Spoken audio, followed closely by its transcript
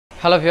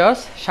Hello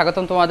viewers,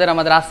 স্বাগতম তোমাদের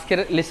আমাদের আজকের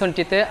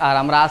লেসনটিতে। আর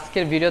আমরা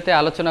আজকের ভিডিওতে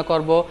আলোচনা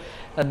করব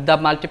the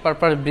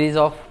multipurpose bridge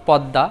of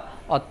Padma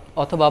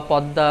অথবা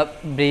পদ্মা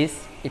ব্রিজ,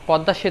 এই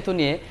পদ্মা সেতু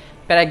নিয়ে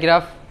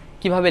প্যারাগ্রাফ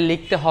কিভাবে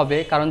লিখতে হবে।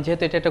 কারণ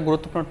যেহেতু এটা একটা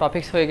গুরুত্বপূর্ণ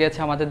টপিকস হয়ে গেছে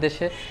আমাদের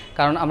দেশে,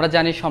 কারণ আমরা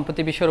জানি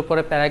সম্প্রতি বিষয়ের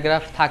উপরে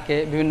প্যারাগ্রাফ থাকে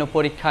বিভিন্ন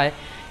পরীক্ষায়,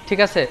 ঠিক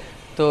আছে।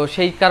 তো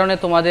সেই কারণে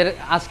তোমাদের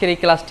আজকের এই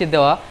ক্লাসটি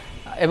দেওয়া।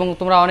 এবং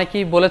তোমরা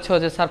অনেকেই বলেছো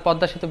যে স্যার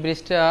পদ্মা সেতু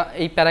ব্রিজটা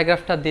এই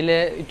প্যারাগ্রাফটা দিলে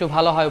একটু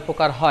ভালো হয়,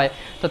 উপকার হয়।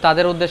 তো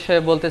তাদের উদ্দেশ্যে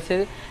বলতেছি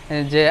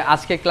যে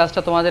আজকে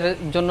ক্লাসটা তোমাদের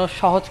জন্য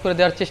সহজ করে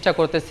দেওয়ার চেষ্টা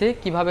করতেছি,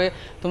 কিভাবে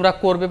তোমরা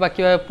করবে বা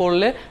কিভাবে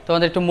পড়লে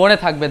তোমাদের একটু মনে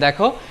থাকবে।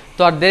 দেখো,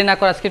 তো আর দেরি না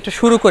করে আজকে একটু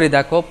শুরু করি।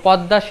 দেখো,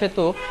 পদ্মা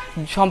সেতু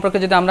সম্পর্কে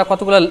যদি আমরা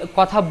কতগুলো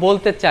কথা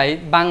বলতে চাই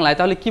বাংলায়,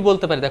 তাহলে কি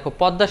বলতে পারি? দেখো,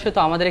 পদ্মা সেতু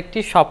আমাদের একটি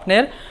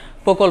স্বপ্নের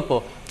প্রকল্প।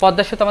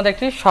 পদ্মা সেতু আমাদের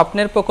একটি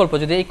স্বপ্নের প্রকল্প।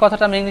 যদি এই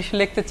কথাটা আমি ইংলিশে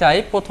লিখতে চাই,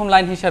 প্রথম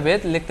লাইন হিসাবে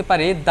লিখতে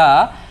পারি দ্য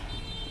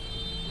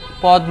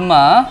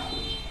পদ্মা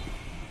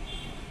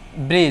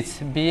ব্রিজ,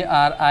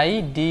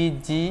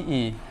 BRIDGE,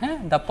 হ্যাঁ,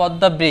 the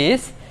Padma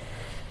bridge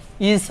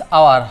is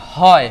our,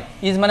 হয়,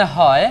 ইজ মানে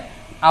হয়,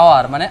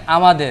 আওয়ার মানে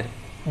আমাদের,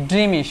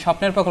 ড্রিমি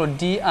স্বপ্নের প্রকল্প,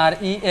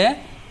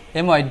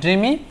 DREAMY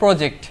dreamy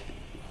project,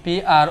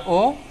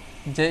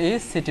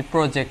 PROJECT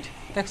project.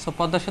 দেখছো,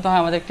 পদ্মা সেতু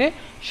হয় আমাদের একটি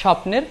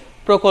স্বপ্নের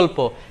প্রকল্প,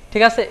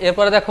 ঠিক আছে।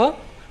 এরপরে দেখো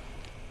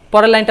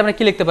পরের লাইনটা আমরা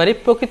কি লিখতে পারি?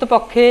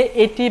 প্রকৃতপক্ষে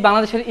এটি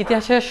বাংলাদেশের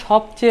ইতিহাসে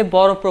সবচেয়ে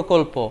বড়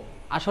প্রকল্প।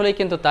 আসলেই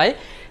কিন্তু তাই।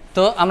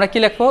 তো আমরা কি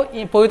লিখবো?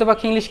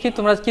 প্রকৃতপক্ষে ইংলিশ কি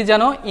তোমরা কি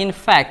জানো?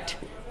 ইনফ্যাক্ট,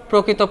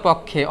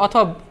 প্রকৃতপক্ষে,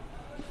 অথবা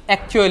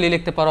অ্যাকচুয়ালি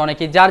লিখতে পারো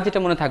অনেকেই, যার যেটা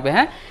মনে থাকবে।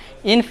 হ্যাঁ,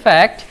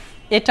 ইনফ্যাক্ট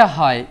এটা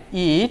হয়,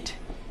 it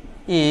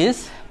is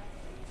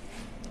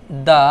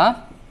the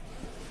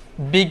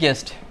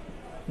biggest,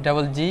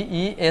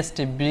 GEST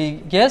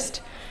biggest.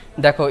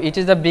 দেখো, it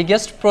is the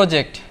biggest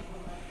project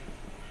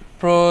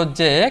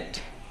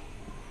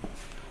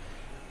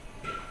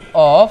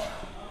of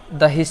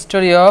the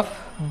history of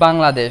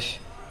Bangladesh,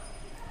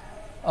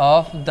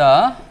 of the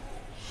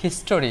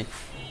history,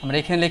 আমরা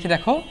এখানে লিখি,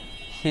 দেখো,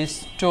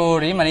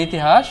 হিস্টোরি মানে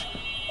ইতিহাস,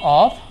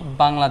 অফ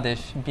বাংলাদেশ,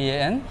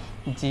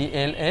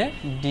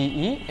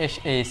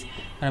 BANGLADESH,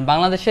 মানে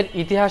বাংলাদেশের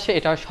ইতিহাসে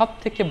এটা সব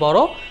থেকে বড়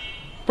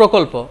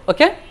প্রকল্প।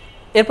 ওকে,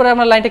 এরপরে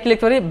আমরা লাইনটা কি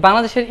লিখতে পারি?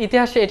 বাংলাদেশের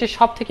ইতিহাসে এটি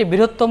সব থেকে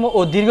বৃহত্তম ও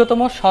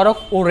দীর্ঘতম সড়ক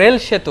ও রেল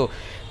সেতু।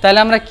 তাহলে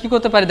আমরা কি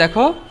করতে পারি?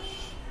 দেখো,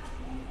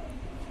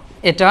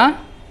 এটা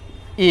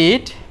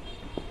ইট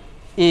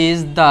ইজ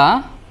দ্য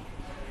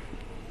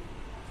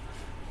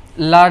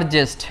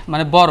লার্জেস্ট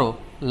মানে বড়,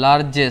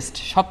 লার্জেস্ট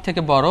সব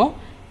থেকে বড়,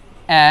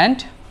 অ্যান্ড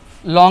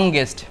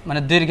লংগেস্ট মানে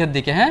দীর্ঘের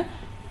দিকে, হ্যাঁ,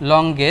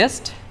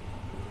 longest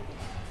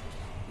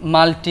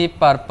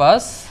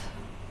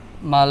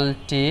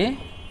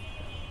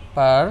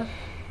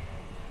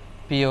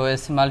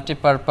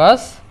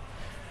multipurpose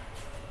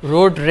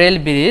road rail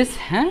bridge,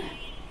 হ্যাঁ,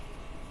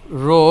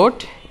 road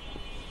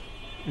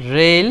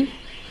rail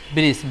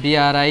bridge,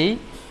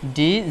 BRIDG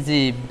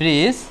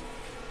bridge,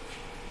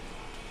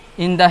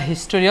 in the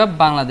history of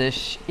Bangladesh,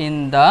 in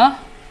the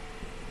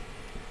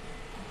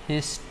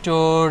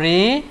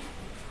history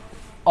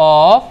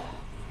of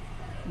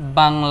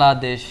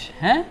Bangladesh.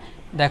 হ্যাঁ,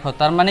 দেখো,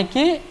 তার মানে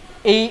কি,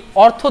 এই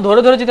অর্থ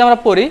ধরে ধরে যদি আমরা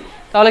পড়ি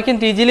তাহলে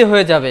কিন্তু ইজিলি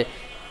হয়ে যাবে।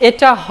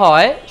 এটা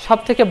হয় সব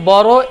থেকে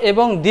বড়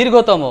এবং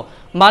দীর্ঘতম,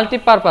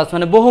 মাল্টিপারপাস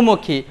মানে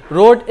বহুমুখী,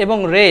 রোড এবং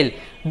রেল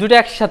দুটো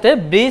একসাথে,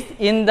 bridge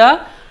in the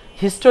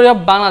history of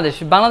Bangladesh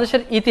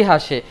বাংলাদেশের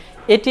ইতিহাসে,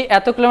 এটি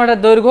এত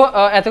কিলোমিটার দৈর্ঘ্য,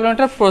 এত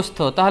কিলোমিটার প্রস্থ।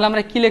 তাহলে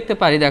আমরা কি লিখতে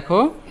পারি? দেখো,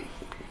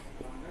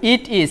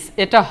 ইট ইজ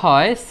এটা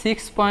হয়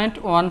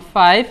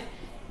 6.15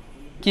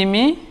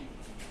 কিমি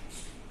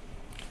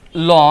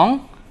লং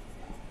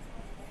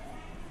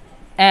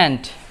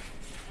অ্যান্ড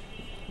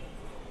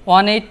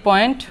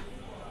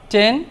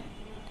 18.10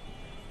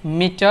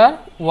 মিটার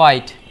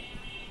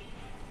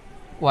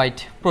ওয়াইড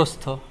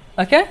প্রস্থ।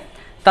 ওকে,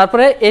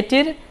 তারপরে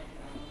এটির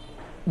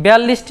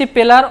 42টি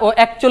পিলার ও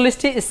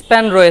 41টি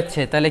স্প্যান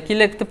রয়েছে। তাহলে কি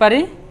লিখতে পারি?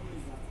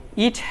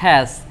 ইট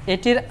হ্যাজ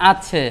এটির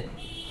আছে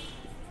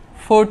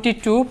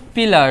 42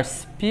 পিলার্স,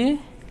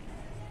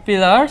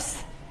 পিলার্স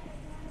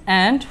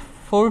অ্যান্ড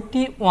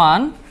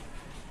 41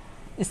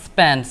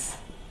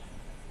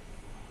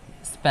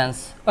 স্প্যান্স।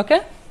 ওকে,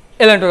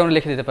 এলাইনটাকে আমরা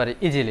লিখে দিতে পারি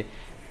ইজিলি।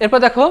 এরপর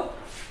দেখো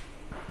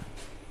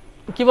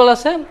কি বলা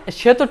আছে?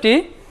 সেতুটি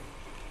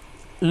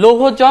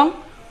লৌহজং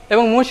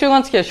এবং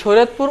মুন্সিগঞ্জকে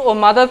শরীয়তপুর ও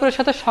মাদারীপুরের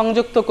সাথে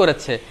সংযুক্ত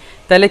করেছে।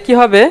 তাহলে কি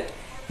হবে?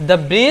 The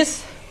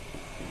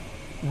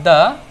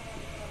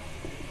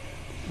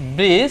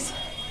bridge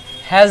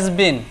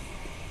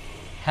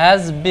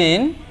has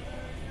been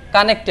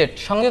connected,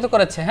 সংযুক্ত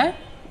করেছে। হ্যাঁ,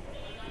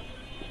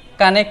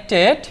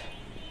 কানেক্টেড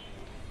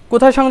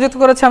কোথায় সংযুক্ত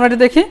করেছে আমরা এটা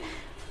দেখি।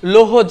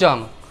 লৌহজং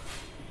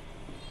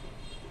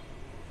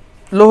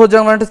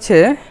মানে হচ্ছে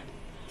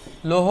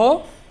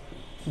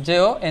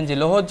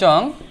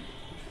লৌহজং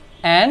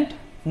অ্যান্ড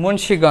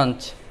মুন্সিগঞ্জ,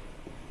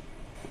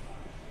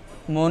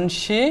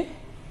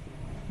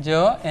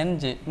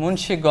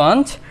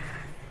 মুন্সিগঞ্জ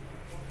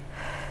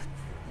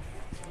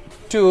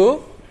টু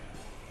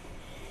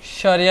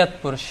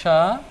শরিয়তপুর,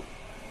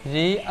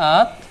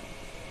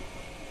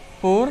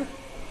 পুর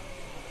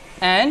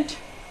অ্যান্ড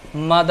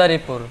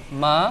মাদারীপুর।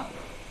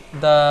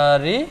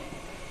 মাদারীপুর।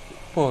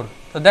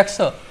 তো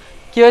দেখছো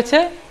কি হয়েছে,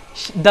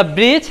 the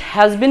bridge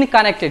has been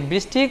connected,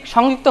 ব্রিজটি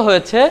সংযুক্ত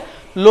হয়েছে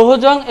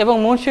লৌহজং এবং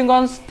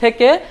মুন্সিগঞ্জ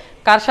থেকে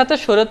কার সাথে,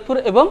 শরীয়তপুর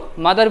এবং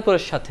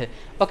মাদারীপুরের সাথে।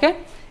 ওকে,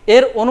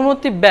 এর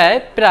অনুমতি ব্যয়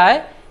প্রায়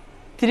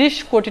 30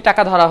 কোটি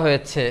টাকা ধরা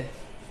হয়েছে।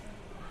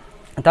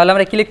 তাহলে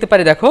আমরা কি লিখতে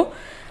পারি দেখো,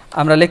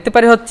 আমরা লিখতে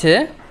পারি হচ্ছে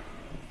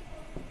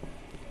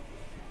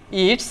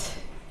ইটস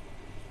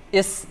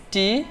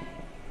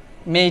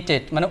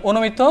এস্টিমেটেড, মানে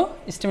অনুমিত,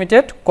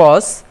 এস্টিমেটেড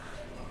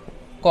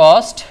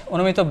কস্ট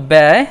অনুমিত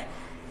ব্যয়,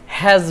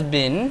 হ্যাজ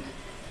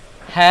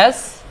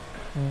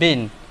বিন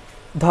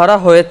ধরা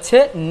হয়েছে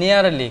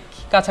নিয়ারলি,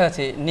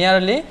 কাছাকাছি,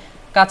 নিয়ারলি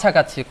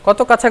কাছাকাছি, কত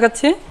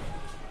কাছাকাছি,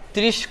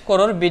 30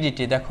 করোড়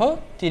বিডিটি। দেখো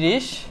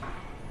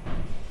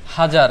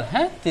 30,000,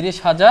 হ্যাঁ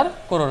 30,000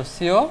 করোড়,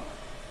 সিও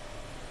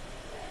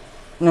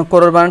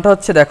করোড় বানানটা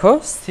হচ্ছে দেখো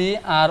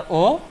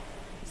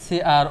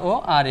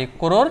CRORE,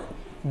 করোড়,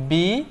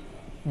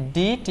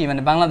 BDT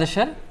মানে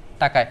বাংলাদেশের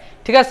টাকায়।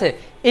 ঠিক আছে,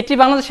 এটি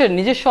বাংলাদেশের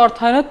নিজস্ব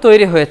অর্থায়নে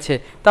তৈরি হয়েছে।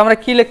 তো আমরা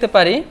কি লিখতে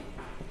পারি,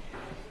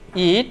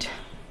 ইট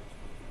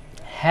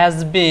হ্যাজ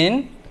বিন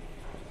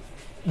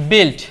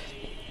বিল্ট,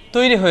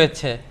 তৈরি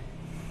হয়েছে,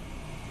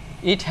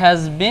 ইট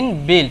হ্যাজ বিন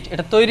বিল্ট,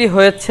 এটা তৈরি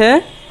হয়েছে,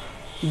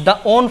 the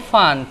on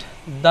fund,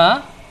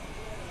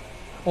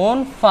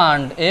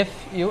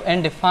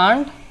 FUND,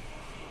 fund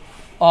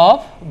of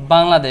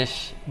Bangladesh,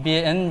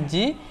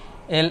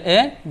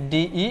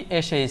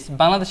 BANGLADESH,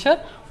 বাংলাদেশের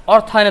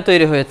অর্থায়নে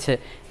তৈরি হয়েছে।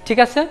 ঠিক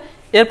আছে,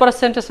 এরপরের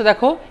সেন্টেন্সে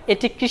দেখো,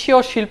 এটি কৃষি ও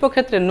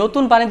শিল্পক্ষেত্রে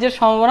নতুন বাণিজ্যের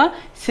সম্ভাবনা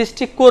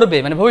সৃষ্টি করবে,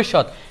 মানে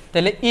ভবিষ্যৎ।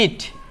 তাহলে ইট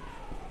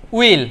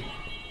উইল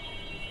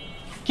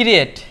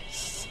ক্রিয়েট,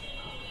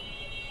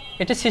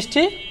 এটি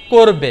সৃষ্টি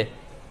করবে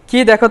কি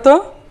দেখো তো,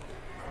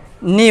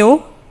 নিউ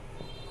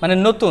মানে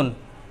নতুন,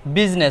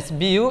 business,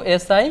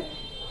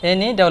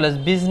 BUSINESS,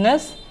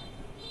 business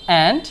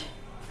and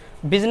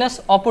business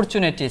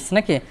opportunities,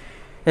 নাকি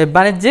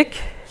বাণিজ্যিক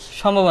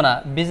সম্ভাবনা,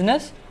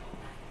 বিজনেস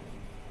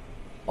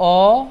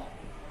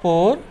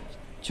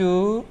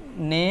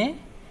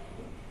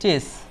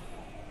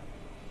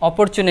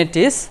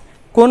অপরচুনিটিস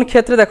কোন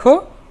ক্ষেত্রে দেখো,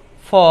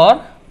 for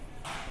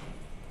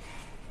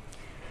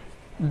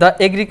the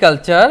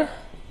agriculture,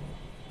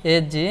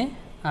 AGRICULTURE,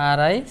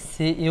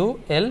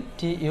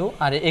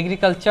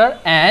 agriculture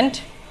and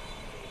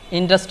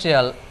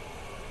industrial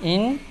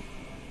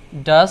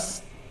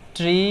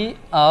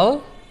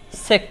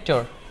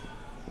sector.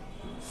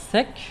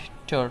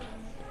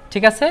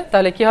 ঠিক আছে,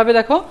 তাহলে কি হবে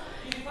দেখো,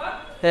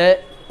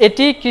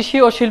 এটি কৃষি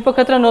ও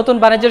শিল্পক্ষেত্রে নতুন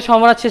বাণিজ্যের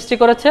সম্ভাবনা সৃষ্টি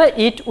করেছে,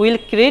 it will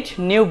create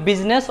new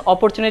business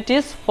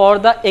opportunities for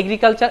the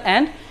agriculture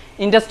and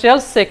industrial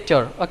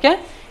sector. ওকে,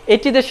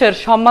 এটি দেশের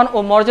সম্মান ও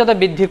মর্যাদা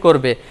বৃদ্ধি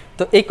করবে।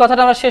 তো এই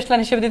কথাটা আমরা শেষ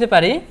লাইন হিসেবে দিতে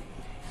পারি,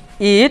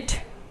 ইট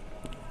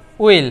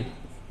উইল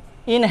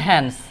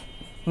ইনহ্যান্স,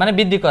 মানে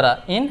বৃদ্ধি করা,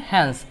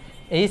 ইনহ্যান্স,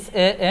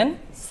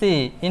 HANC,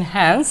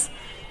 ইনহ্যান্স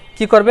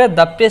কি করবে,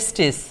 দ্য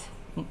প্রেস্টিজ,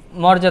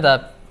 মর্যাদা,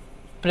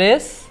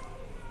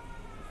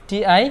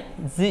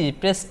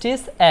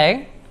 প্রেস্টিজ অ্যান্ড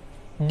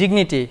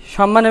ডিগনিটি,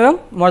 সম্মান এবং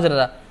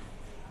মর্যাদা,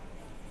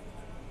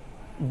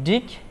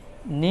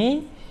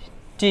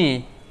 ডিগনিটি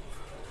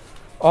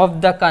অফ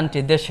দ্য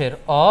কান্ট্রি, দেশের,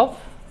 অফ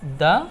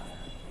দ্য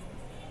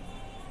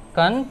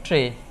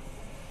কান্ট্রি।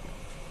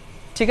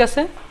 ঠিক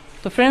আছে,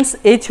 তো ফ্রেন্ডস,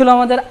 এই ছিল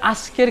আমাদের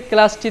আজকের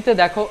ক্লাসটিতে।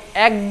 দেখো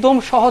একদম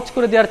সহজ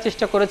করে দেওয়ার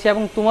চেষ্টা করেছি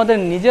এবং তোমাদের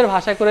নিজের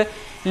ভাষা করে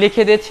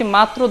লিখে দিয়েছি,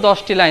 মাত্র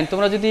 10টি লাইন।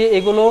 তোমরা যদি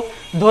এগুলো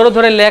ধরে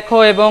ধরে লেখো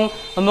এবং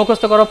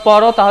মুখস্থ করো,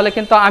 পড়ো, তাহলে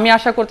কিন্তু আমি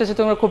আশা করতেছি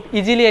তোমরা খুব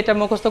ইজিলি এটা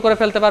মুখস্থ করে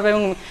ফেলতে পারবে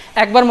এবং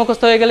একবার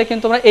মুখস্থ হয়ে গেলে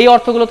কিন্তু তোমরা এই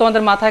অর্থগুলো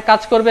তোমাদের মাথায়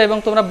কাজ করবে এবং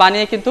তোমরা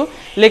বানিয়ে কিন্তু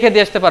লিখে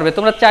দিয়ে আসতে পারবে।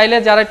 তোমরা চাইলে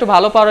যারা একটু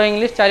ভালো পারো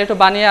ইংলিশ, চাইলে একটু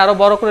বানিয়ে আরও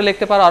বড় করে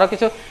লিখতে পারো, আরও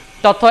কিছু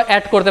তথ্য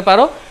অ্যাড করতে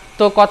পারো।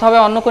 তো কথা হবে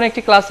অন্য কোনো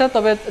একটি ক্লাসে।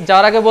 তবে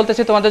যাওয়ার আগে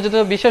বলতেছি, তোমাদের যদি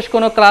বিশেষ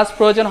কোনো ক্লাস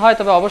প্রয়োজন হয়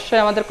তবে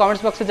অবশ্যই আমাদের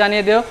কমেন্টস বক্সে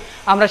জানিয়ে দিও,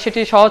 আমরা সেটি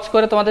সহজ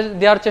করে তোমাদের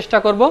দেওয়ার চেষ্টা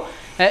করব।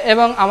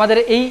 এবং আমাদের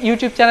এই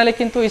ইউটিউব চ্যানেলে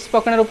কিন্তু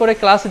স্পোকেনের উপরে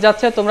ক্লাস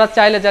যাচ্ছে, তোমরা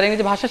চাইলে যারা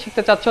ইংরেজি ভাষা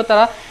শিখতে চাচ্ছ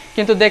তারা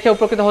কিন্তু দেখে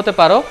উপকৃত হতে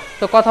পারো।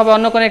 তো কথা হবে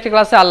অন্য কোনো একটি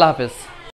ক্লাসে। আল্লাহ হাফেজ।